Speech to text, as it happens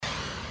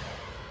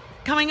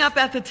Coming up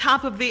at the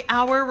top of the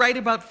hour, right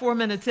about 4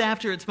 minutes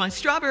after, it's my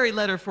strawberry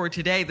letter for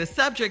today. The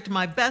subject,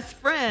 my best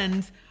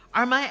friends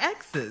are my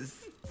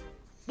exes.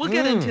 We'll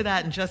get into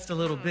that in just a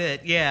little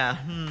bit. Yeah.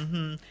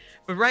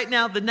 But right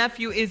now, the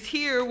nephew is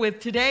here with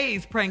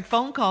today's prank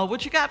phone call.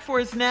 What you got for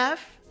us,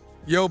 Neff?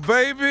 Yo,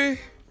 baby,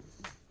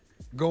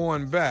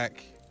 going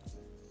back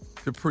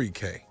to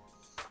pre-K.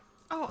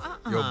 Oh,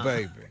 Yo,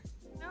 baby.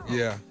 No.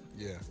 Yeah.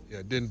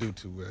 Didn't do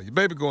too well. Your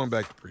baby going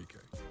back to pre-K.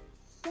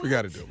 We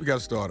got to do it. We got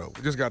to start over.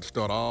 We just got to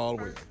start all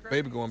the way over.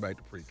 Baby going back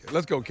to pre-K.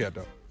 Let's go,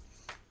 Kato.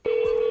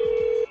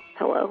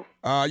 Hello.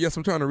 Yes,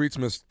 I'm trying to reach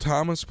Miss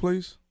Thomas,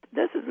 please.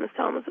 This is Miss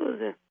Thomas. Who is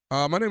this?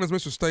 My name is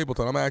Mr.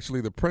 Stapleton. I'm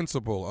actually the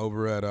principal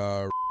over at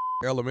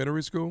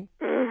elementary school.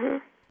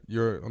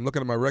 Mm-hmm. I'm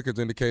looking at my records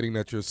indicating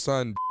that your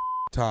son,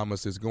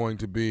 Thomas, is going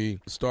to be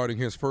starting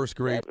his first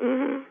grade.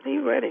 Mm-hmm.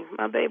 He's ready.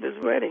 My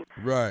baby's ready.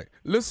 Right.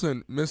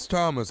 Listen, Miss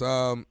Thomas,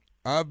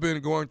 I've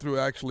been going through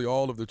actually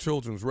all of the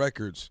children's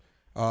records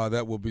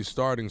that will be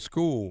starting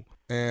school,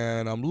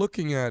 and I'm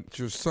looking at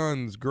your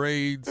son's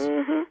grades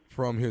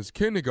from his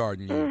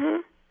kindergarten year. Mm-hmm.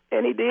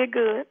 And he did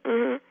good.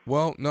 Mm-hmm.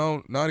 Well,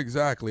 no, not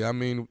exactly. I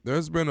mean,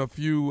 there's been a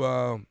few,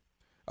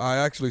 I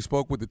actually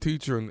spoke with the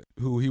teacher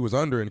who he was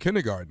under in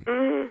kindergarten,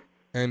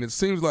 and it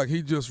seems like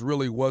he just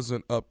really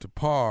wasn't up to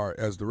par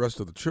as the rest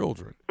of the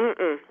children.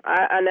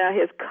 Now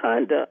his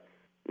conduct,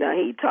 now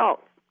he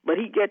talks, but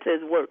he gets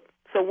his work.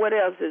 So what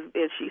else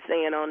is she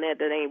saying on that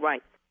ain't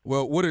right?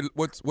 Well, what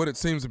it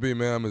seems to be,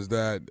 ma'am, is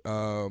that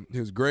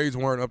his grades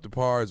weren't up to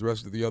par as the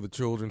rest of the other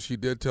children. She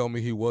did tell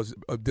me he was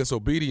a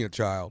disobedient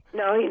child.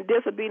 No, he's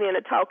disobedient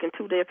and talking,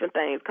 two different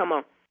things. Come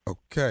on.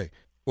 Okay.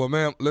 Well,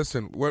 ma'am,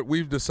 listen, what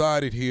we've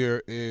decided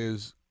here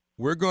is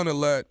we're going to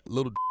let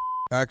little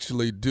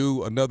actually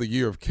do another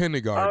year of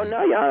kindergarten. Oh,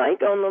 no, y'all ain't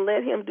going to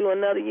let him do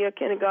another year of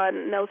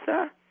kindergarten. No,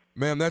 sir.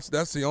 Ma'am, that's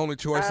the only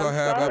choice I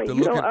have sorry. after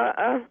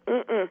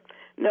looking.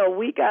 No,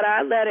 we got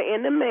our letter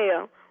in the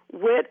mail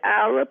with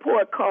our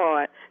report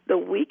card the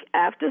week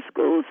after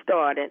school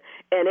started,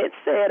 and it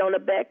said on the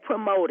back,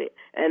 promoted.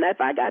 And if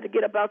I got to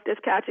get up off this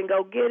couch and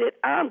go get it,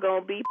 I'm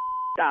going to be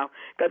off,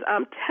 because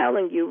I'm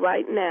telling you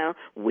right now,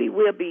 we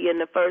will be in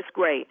the first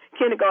grade.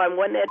 Kindergarten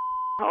wasn't that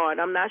hard.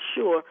 I'm not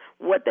sure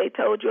what they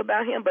told you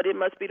about him, but it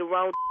must be the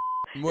wrong.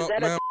 Well,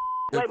 ma'am,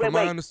 from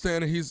my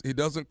understanding, he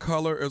doesn't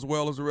color as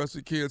well as the rest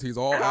of the kids. He's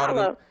all out of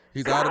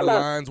the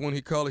lines when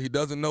he colors. He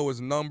doesn't know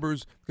his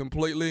numbers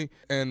completely,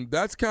 and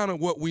that's kind of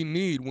what we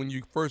need when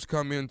you first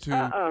come into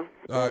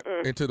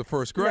the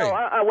first grade.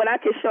 No, what I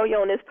can show you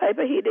on this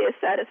paper, he did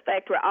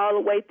satisfactory all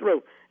the way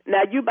through.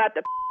 Now you about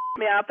to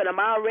me off, and I'm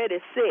already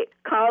sick,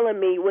 calling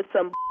me with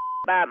some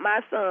about my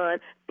son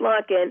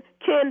flunking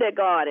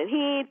kindergarten.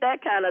 He ain't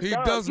that kind of He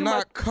does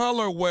not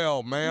color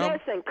well, ma'am.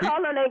 Listen,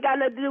 coloring ain't got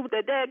nothing to do with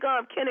the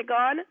daggone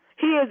kindergarten.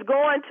 He is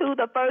going to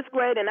the first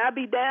grade, and I'll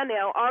be down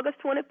there on August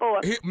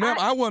 24th. Ma'am,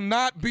 I will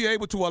not be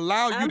able to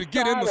allow you to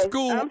get into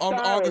school on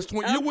August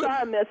 20th. I'm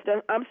sorry,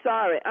 mister. I'm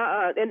sorry.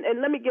 And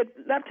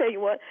I'll tell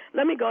you what,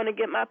 let me go in and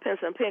get my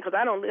pencil and pen, because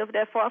I don't live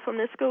that far from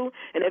this school.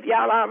 And if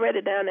y'all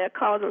already down there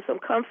causing some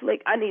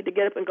conflict, I need to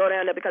get up and go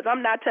down there, because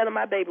I'm not telling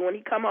my baby when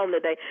he come home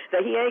today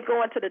that he ain't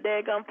going to the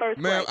daggone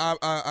first grade. Ma'am,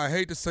 I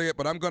hate to say it,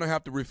 but I'm going to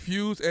have to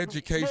refuse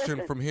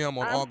education from him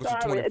on August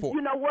 24th.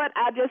 You know what?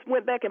 I just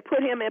went back and put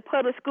him in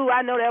public school.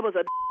 I know that was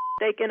a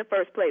mistake in the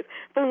first place.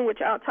 Fooling with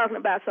y'all talking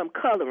about some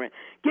coloring.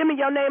 Give me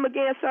your name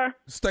again, sir.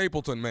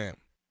 Stapleton, ma'am.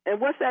 And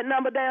what's that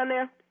number down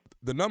there?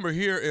 The number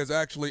here is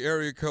actually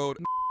area code.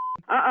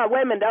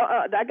 Wait a minute.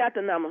 I got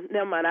the number.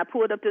 Never mind. I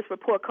pulled up this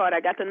report card. I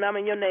got the number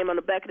and your name on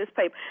the back of this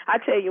paper. I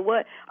tell you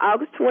what,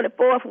 August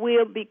 24th,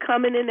 we'll be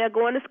coming in there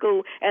going to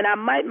school, and I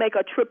might make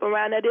a trip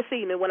around there this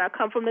evening when I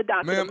come from the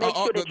doctor. Ma'am, to make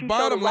sure that the you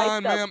bottom show the right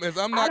line, stuff. ma'am, is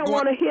I'm I not don't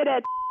going want to hear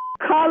that.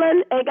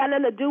 Coloring ain't got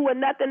nothing to do with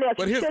nothing else.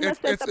 But you shouldn't have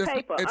sent the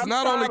paper. It's I'm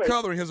not sorry. only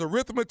coloring. His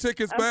arithmetic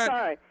is I'm bad.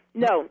 sorry.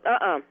 No,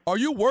 Are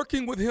you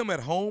working with him at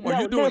home? No,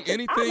 Are you doing listen,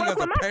 anything I work as a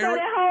with my son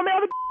parent? at home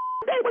every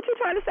day. What you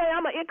trying to say?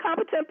 I'm an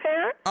incompetent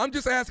parent? I'm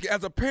just asking,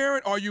 as a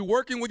parent, are you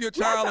working with your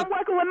Yes, child? I'm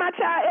working with my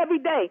child every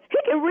day. He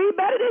can read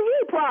better than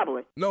you,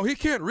 probably. No, he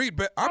can't read.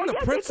 But I'm the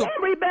Yes, principal. he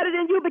can read better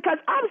than you, because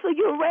obviously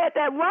you read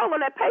that wrong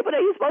on that paper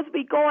that he's supposed to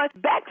be going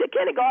back to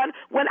kindergarten,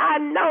 when I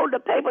know the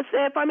paper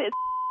said from his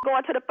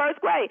going to the first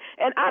grade.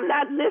 And I'm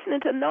not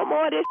listening to no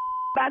more of this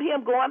about him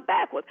going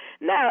backwards.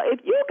 Now,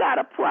 if you got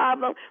a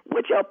problem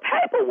with your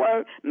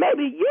paperwork,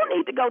 maybe you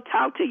need to go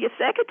talk to your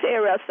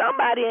secretary or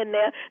somebody in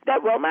there that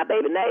wrote my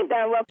baby name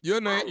down.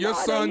 Your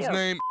son's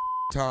name,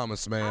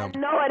 Thomas, ma'am. I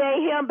know it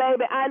ain't him,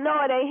 baby. I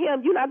know it ain't him.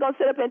 You're not going to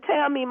sit up and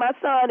tell me my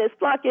son is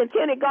flunking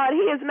kindergarten.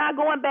 He is not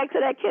going back to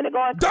that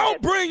kindergarten.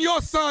 Don't bring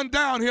your son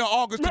down here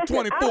August the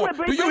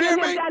 24th. Do you hear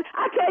me?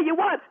 I tell you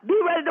what, be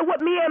ready to whip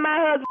me and my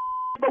husband.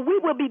 But we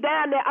will be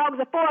down there August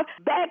the 4th.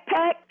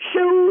 Backpack,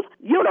 shoes,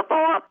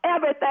 uniform,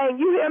 everything.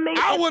 You hear me?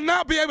 I will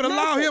not be able to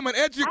allow him an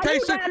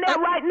education. Are you down there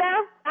right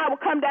now? I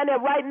will come down there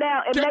right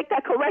now and make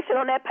that correction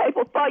on that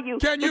paper for you.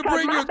 Can you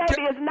bring my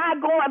baby is not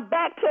going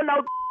back to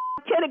no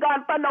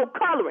kindergarten for no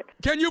coloring.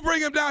 Can you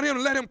bring him down here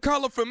and let him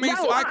color for me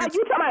so I can...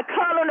 You talking about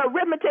coloring,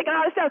 arithmetic, and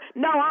all this stuff?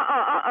 No,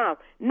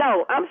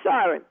 No, I'm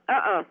sorry.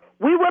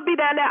 We will be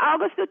down there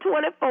August the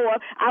 24th.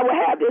 I will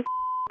have this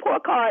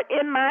report card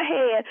in my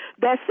hand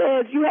that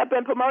says you have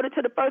been promoted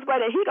to the first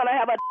grade, and he's going to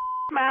have a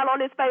smile on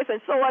his face,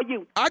 and so are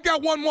you. I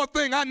got one more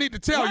thing I need to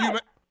tell you,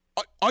 man.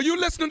 Are you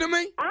listening to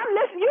me? I'm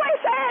listening. You ain't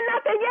saying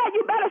nothing yet.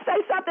 You better say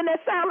something that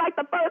sounds like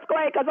the first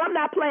grade, because I'm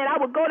not playing. I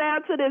would go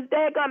down to this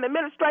daggum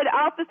administrative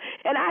office,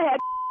 and I had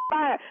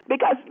fired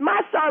because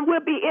my son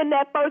will be in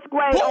that first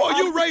grade. Who are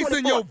you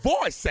raising your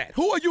voice at?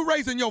 Who are you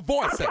raising your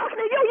voice at? I'm talking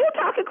to you. You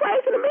talking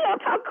crazy to me. I'm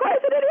talking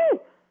crazy to you.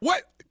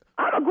 What?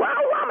 I'm a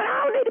grown woman.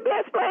 I don't need to be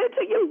explaining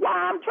to you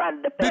why I'm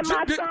trying to defend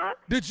my son.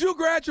 Did you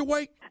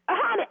graduate?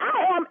 Honey,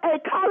 I am a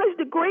college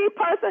degree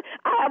person.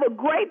 I have a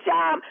great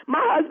job. My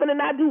husband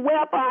and I do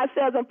well for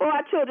ourselves and for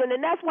our children,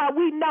 and that's why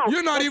we know.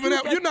 You're not even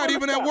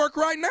at work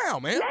right now,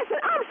 man. Listen,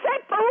 I'm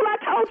sick, fool. I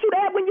told you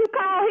that when you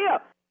called here.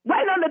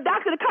 Waiting on the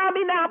doctor to call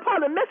me now. I'm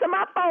probably missing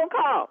my phone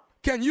call.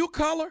 Can you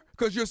color?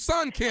 Because your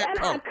son can't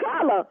color. Can I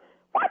color?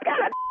 What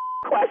kind of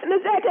question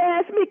is that to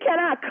ask me, can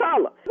I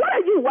color? What are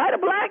you, white or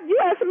black? You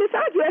asking me,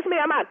 you asked me,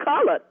 am I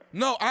colored?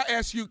 No, I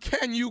asked you,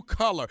 can you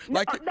color?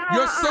 No,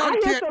 your son I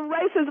hear can't. some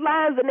racist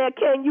lines in there,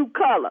 can you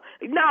color?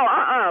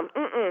 No,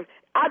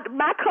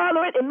 my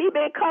coloring and me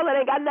being colored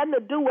ain't got nothing to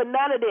do with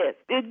none of this.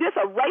 Is this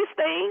a race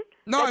thing?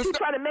 No, you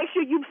trying to make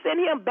sure you send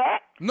him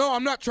back? No,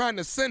 I'm not trying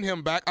to send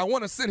him back. I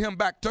want to send him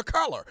back to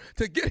color,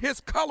 to get his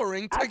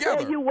coloring together.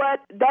 I tell you what,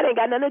 that ain't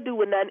got nothing to do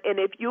with nothing. And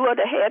if you are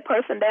the head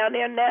person down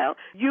there now,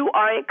 you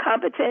are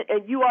incompetent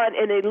and you are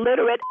an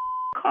illiterate.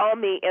 Call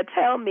me and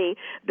tell me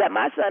that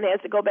my son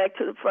has to go back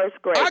to the first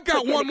grade. I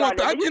got one more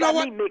thing. You know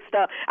what? Me mixed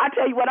up. I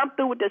tell you what, I'm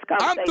through with this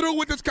conversation. I'm through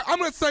with this. I'm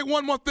going to say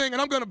one more thing,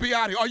 and I'm going to be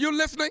out here. Are you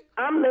listening?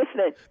 I'm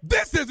listening.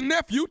 This is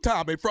Nephew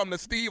Tommy from the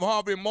Steve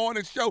Harvey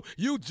Morning Show.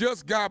 You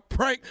just got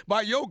pranked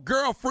by your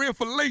girlfriend,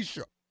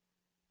 Felicia.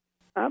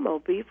 I'm going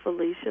to beat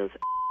Felicia's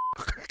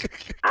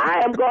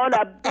I am going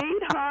to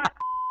beat her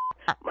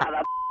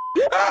mother.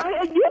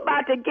 You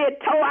about to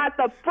get tore out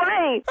the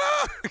frame.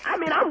 I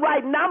mean, I'm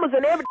writing numbers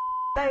and everything.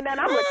 And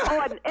I'm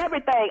recording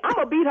everything. I'm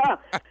going to beat her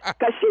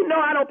because she know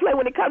I don't play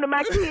when it comes to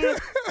my kids.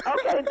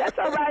 Okay, that's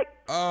all right.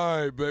 All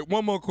right, babe.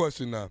 One more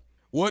question now.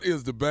 What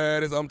is the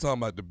baddest, I'm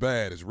talking about the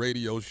baddest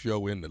radio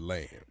show in the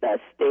land? The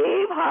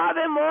Steve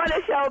Harvey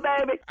Morning Show,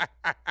 baby.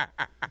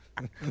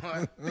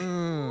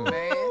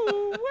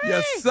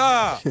 Yes,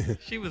 sir.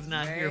 She was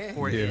not here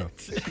for it.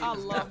 I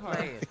love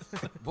her.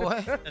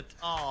 Boy. At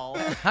all.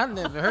 I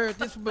never heard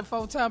this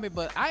before, Tommy,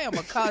 but I am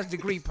a college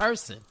degree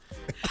person.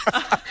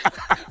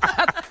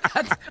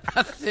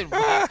 I said,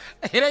 wow.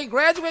 It ain't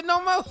graduate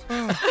no more?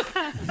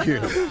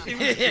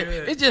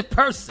 It's just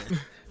person.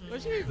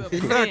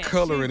 He's not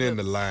coloring in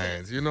the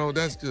lines. You know,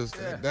 that's just,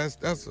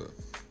 that's a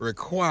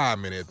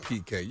requirement at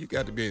PK. You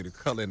got to be able to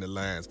color in the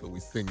lines before we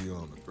send you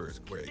on the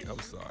first grade. I'm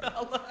sorry.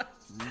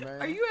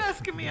 Are you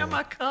asking me, am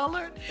I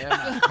colored?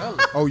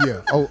 Oh,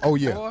 yeah. Oh,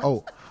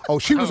 yeah. Oh,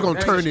 she was going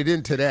to turn it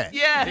into that.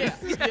 Yes.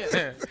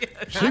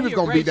 She was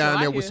going to be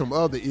down there with some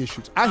other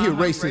issues. I hear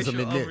racism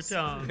in this.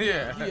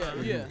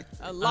 Yeah.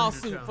 A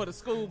lawsuit for the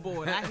school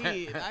board. I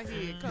hear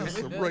it coming.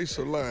 Some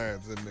racial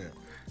lines in there.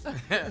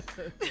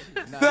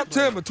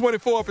 September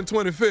 24th and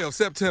 25th.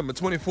 September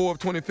 24th,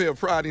 25th,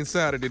 Friday and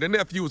Saturday. The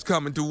nephew is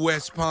coming to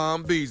West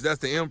Palm Beach. That's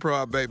the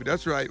Improv, baby.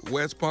 That's right.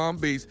 West Palm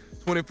Beach,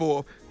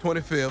 24th,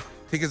 25th.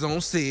 Tickets on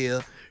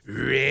sale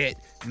right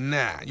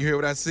now. You hear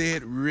what I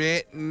said?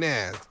 Right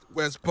now.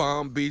 West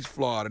Palm Beach,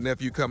 Florida.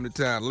 Nephew coming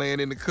to town. Laying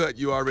in the cut,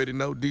 you already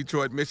know.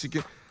 Detroit,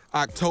 Michigan.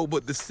 October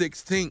the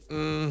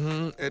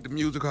 16th, at the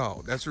Music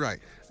Hall. That's right.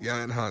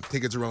 Yeah,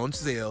 tickets are on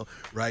sale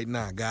right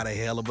now. Got a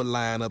hell of a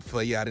lineup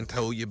for you. I done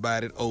told you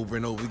about it over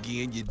and over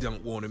again. You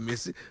don't want to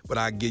miss it, but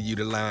I'll give you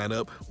the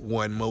lineup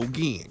one more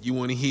again. You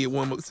want to hear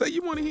one more? Say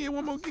you want to hear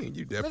one more again.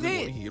 You definitely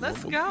want to hear one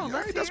more again. Let's go.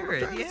 Let's that's hear what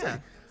I'm it. trying to Yeah.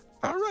 say.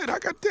 All right, I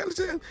got to tell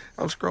you.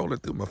 I'm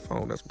scrolling through my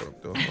phone. That's what I'm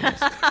doing.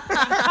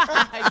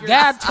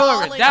 God,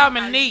 Tori,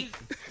 Dominique.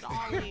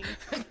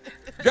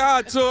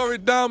 God, Tori,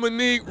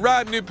 Dominique,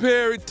 Rodney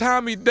Perry,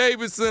 Tommy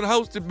Davidson,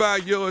 hosted by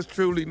yours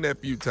truly,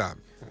 Nephew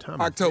Tommy.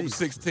 October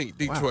 16th,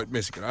 Detroit,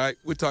 Michigan. All right,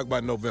 we'll talk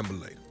about November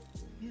later.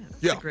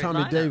 Yeah.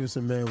 Tommy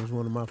Davidson, man, was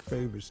one of my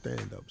favorite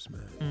stand-ups,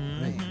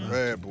 man.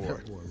 Bad boy.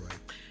 That boy, right.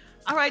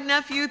 All right,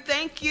 nephew,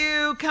 thank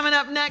you. Coming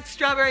up next,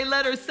 Strawberry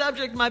Letter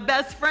subject, my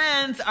best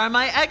friends are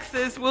my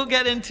exes. We'll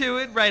get into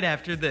it right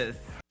after this.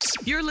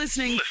 You're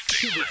listening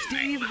to the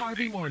Steve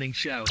Harvey Morning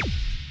Show.